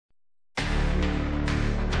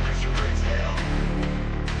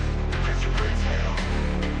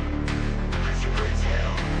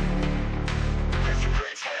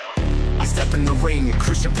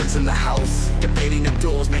worshippers in the house, debating the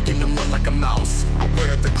duels, making them run like a mouse. I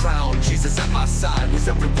wear the crown, Jesus at my side. With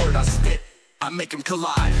every word I spit, I make them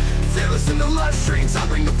collide. Fearless in the live streams, I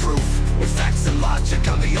bring the proof. With facts and logic,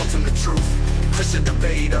 I'm the ultimate truth. Christian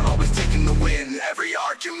debater, always taking the win. Every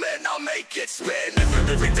argument, I'll make it spin.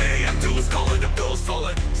 Every day I'm doing calling the bills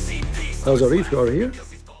falling. See peace. Zarif, you are here?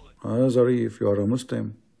 Zarif, you are a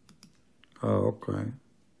Muslim. Okay.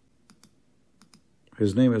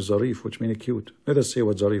 His name is Zarif, which means cute. Let us see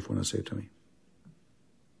what Zarif want to say to me.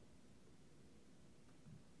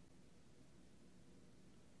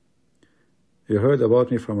 You heard about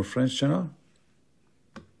me from a French channel?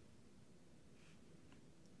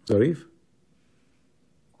 Zarif?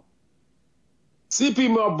 CP,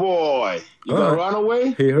 my boy. You gonna run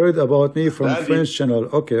away? He heard about me from Daddy. French channel.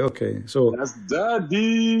 Okay. So That's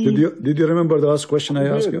Daddy. did you remember the last question I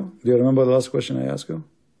asked you? Do you remember the last question I asked you?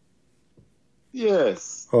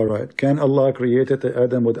 Yes. All right. Can Allah created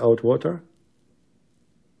Adam without water?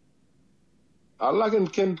 Allah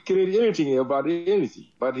can create anything about anything,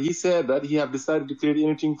 but He said that He have decided to create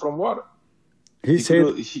anything from water. He said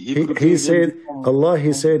Allah.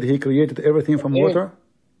 He said He created everything from water.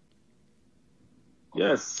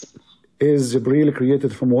 Yes. Is Jibreel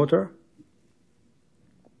created from water?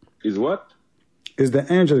 Is what? Is the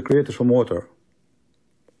angel created from water?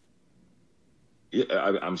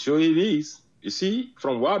 Yeah, I'm sure it is. You see,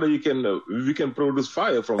 from water we can produce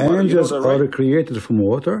fire from water. Angels you know that, right? are created from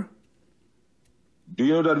water. Do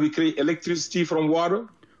you know that we create electricity from water?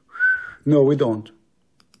 No, we don't.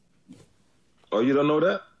 Oh, you don't know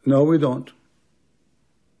that? No, we don't.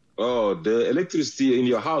 Oh, the electricity in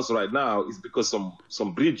your house right now is because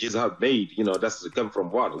some bridges have made, that's come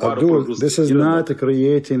from water. Abdul, this is not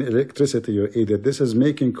creating electricity, you idiot. This is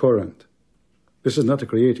making current. This is not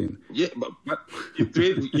creating. Yeah, but you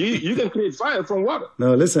can create fire from water.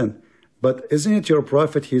 No, listen. But isn't it your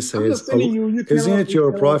prophet, he says, isn't it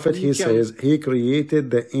your prophet, he says, he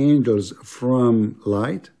created the angels from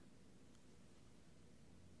light?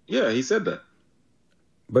 Yeah, he said that.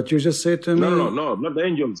 But you just said to me... No, not the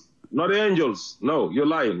angels. Not the angels. No, you're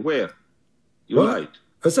lying. Where? You lied.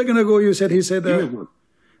 A second ago you said he said that.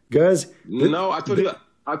 Guys... No, I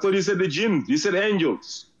thought you said the jinn. You said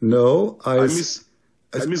angels. No, I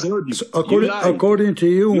misheard you. So according to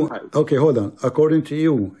you... Okay, hold on. According to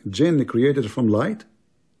you, jinn created from light?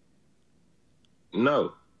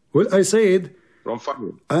 No. Well, I said... From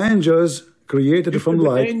fire. Angels created from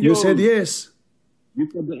light. Angels. You said yes. You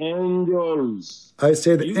said the angels. I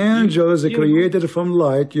said angels created from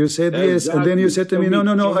light. You said yes, and then you said to me,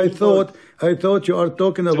 no. I thought you are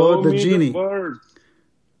talking about the genie.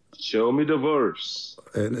 Show me the verse.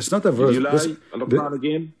 And it's not a verse. You lie on the plot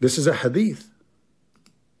again. This is a hadith.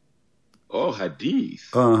 Oh,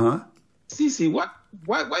 hadith. See, why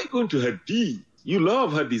are you going to hadith? You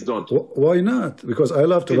love hadith, don't you? Why not? Because I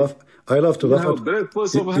love to laugh. I love to laugh at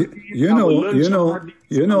you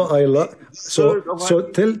know I love so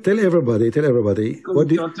tell everybody what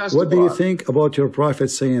do you think about your prophet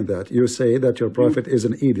saying that? You say that your prophet is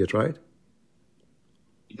an idiot, right?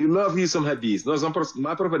 You love you some hadith. No,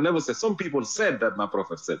 my prophet never said. Some people said that my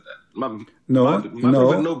prophet said that. My prophet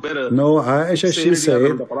know better. No, Aisha, she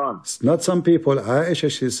said, not some people. Aisha,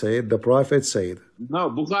 she said, the prophet said. No,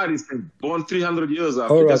 Bukhari said, born 300 years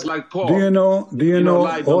after, right. just like Paul. Do you know,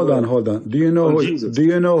 hold on. Do you know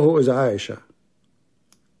who is Aisha?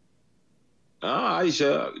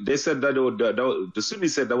 Aisha, they said that, the Sunni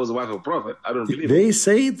said that was the wife of a prophet. I don't believe it. They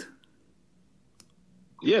said?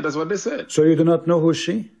 Yeah, that's what they said. So you do not know who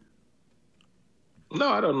she? No,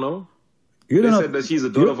 I don't know. They said that she's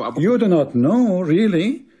a daughter of Abu. You do not know,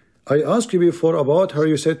 really? I asked you before about her.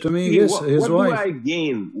 You said to me, yes, his wife.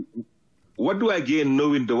 What do I gain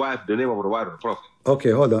knowing the name of the wife of the prophet?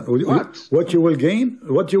 Okay, hold on. What you will gain?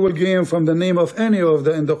 What you will gain from the name of any of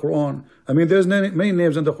the in the Quran? I mean, there's many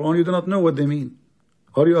names in the Quran. You do not know what they mean.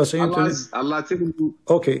 Are you saying to me? Allah telling you.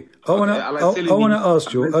 Okay, I wanna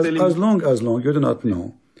ask you. As long you do not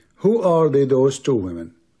know, who are those two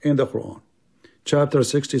women in the Quran? Chapter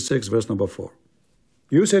 66, verse number 4.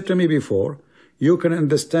 You said to me before, you can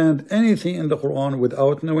understand anything in the Quran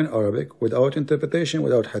without knowing Arabic, without interpretation,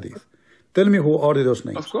 without hadith. Tell me who are those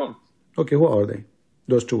names? Of course. Okay, who are they?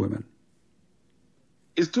 Those two women.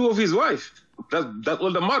 It's two of his wife. That's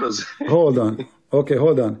all that matters. Hold on. Okay,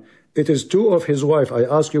 hold on. It is two of his wife. I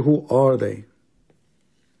ask you, who are they?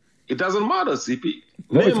 It doesn't matter, CP.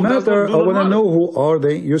 No, it matters. I want to know who are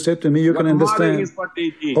they. You said to me you can understand.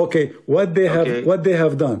 Okay, what they have done.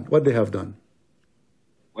 What they have done.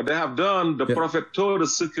 What they have done, the prophet told a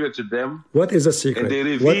secret to them. What is a secret? And they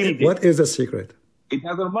revealed what is a secret? It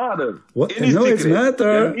doesn't matter. What? No, it's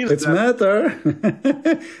matter. It's matter.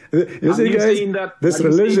 You see, guys, this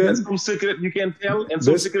religion. Some secret you can tell, and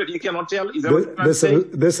some secret you cannot tell. Is that what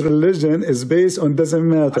this religion is based on doesn't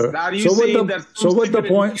matter. So what the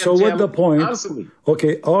point? So what the point?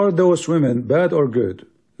 Okay, are those women bad or good?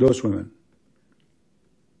 Those women.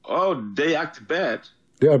 Oh, they act bad.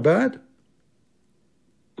 They are bad.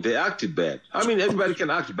 They acted bad. I mean, everybody can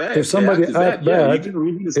act bad. If somebody act bad,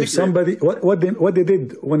 if somebody, what they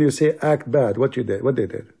did when you say act bad, what they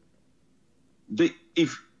did?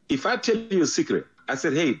 If I tell you a secret, I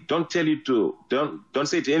said, hey, don't say it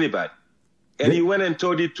to anybody, and you went and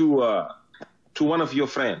told it to one of your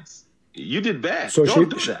friends, you did bad. So don't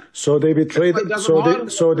do that. So they betrayed.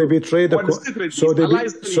 So they betrayed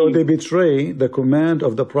they betray the command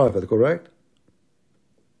of the prophet. Correct?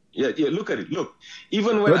 Yeah, look at it. Look,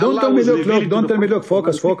 even when don't tell me look. Don't tell me look.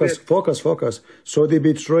 Focus. So they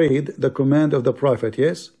betrayed the command of the prophet.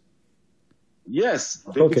 Yes. Yes.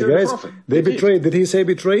 Okay, guys. They betrayed. Did he say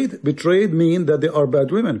betrayed? Betrayed mean that they are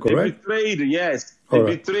bad women. Correct. They betrayed. Yes. They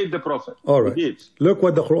betrayed the prophet. All right. Look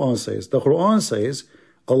what the Quran says. The Quran says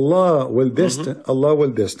Allah will destine. Allah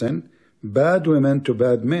will destine bad women to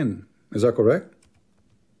bad men. Is that correct?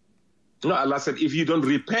 No, Allah said, if you don't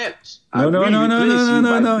repent, no.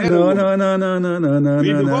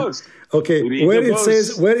 Okay, where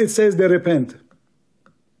it says they repent.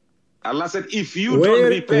 Allah said, if you don't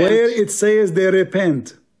repent. Where it says they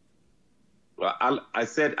repent. Well, I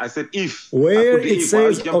said if. Where it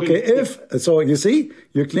says, okay, if. So you see,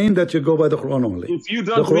 you claim that you go by the Quran only. If you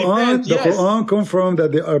don't repent, the Quran confirmed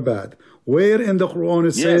that they are bad. Where in the Quran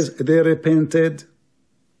it says they repented?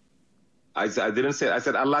 I didn't say. I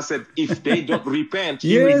said Allah said if they don't repent,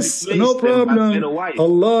 yes, no problem.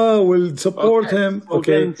 Allah will support him.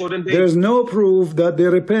 Okay, so there's no proof that they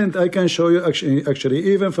repent. I can show you actually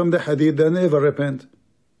even from the hadith they never repent.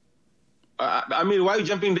 I mean, why are you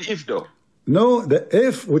jumping the if though? No, the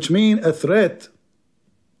if, which mean a threat.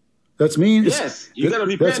 That means yes, you gotta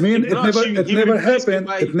repent. That means it never happened.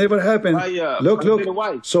 It never happened. Look.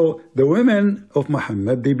 So the women of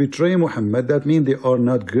Muhammad, they betray Muhammad. That means they are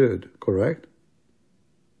not good. Correct?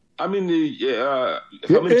 I mean,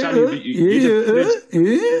 how many times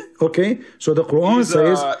okay. So the Quran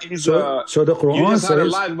says. So the Quran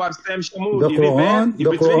says. The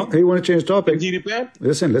Quran. He want to change topic. Did he repent?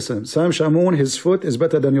 Listen. Sam Shamoun, his foot is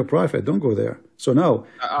better than your prophet. Don't go there. So now,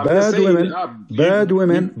 bad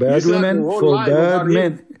women for bad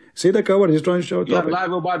men. See the cover? He's trying to show. You had a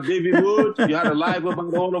live about David Wood. You had a live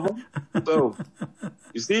about all of them. So,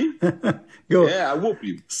 you see? Go. Yeah, I whoop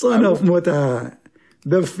you. Son of Muta.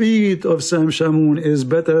 The feet of Sam Shamoun is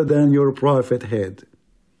better than your prophet head.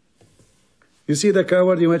 You see the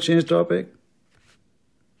coward? You want to change topic?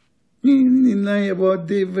 About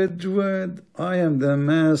David Wood. I am the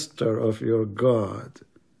master of your God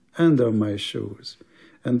under my shoes.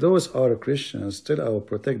 And those are Christians. Still, I will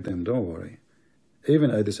protect them. Don't worry. Even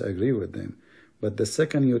I disagree with them. But the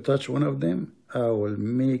second you touch one of them, I will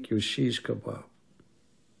make you shish kebab.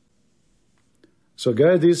 So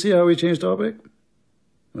guys, do you see how we changed topic?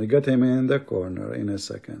 We got him in the corner in a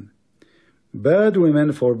second. Bad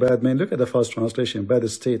women for bad men. Look at the first translation. Bad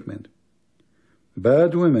statement.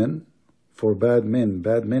 Bad women for bad men.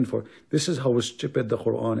 Bad men for... This is how stupid the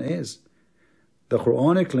Quran is. The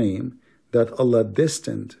Quran claims that Allah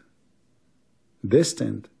destined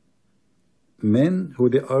men who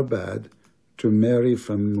they are bad to marry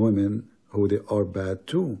from women who they are bad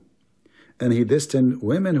too. And He destined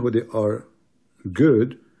women who they are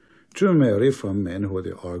good to marry from men who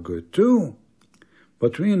they are good too.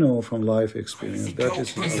 But we know from life experience that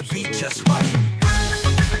is just right.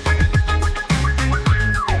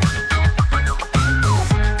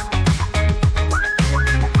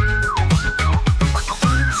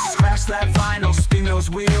 Scratch that vinyl, spin those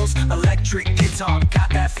wheels. Electric guitar, got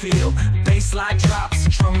that feel. Bassline drops,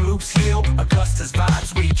 drum loops heal. Augusta's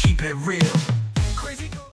vibes, we keep it real.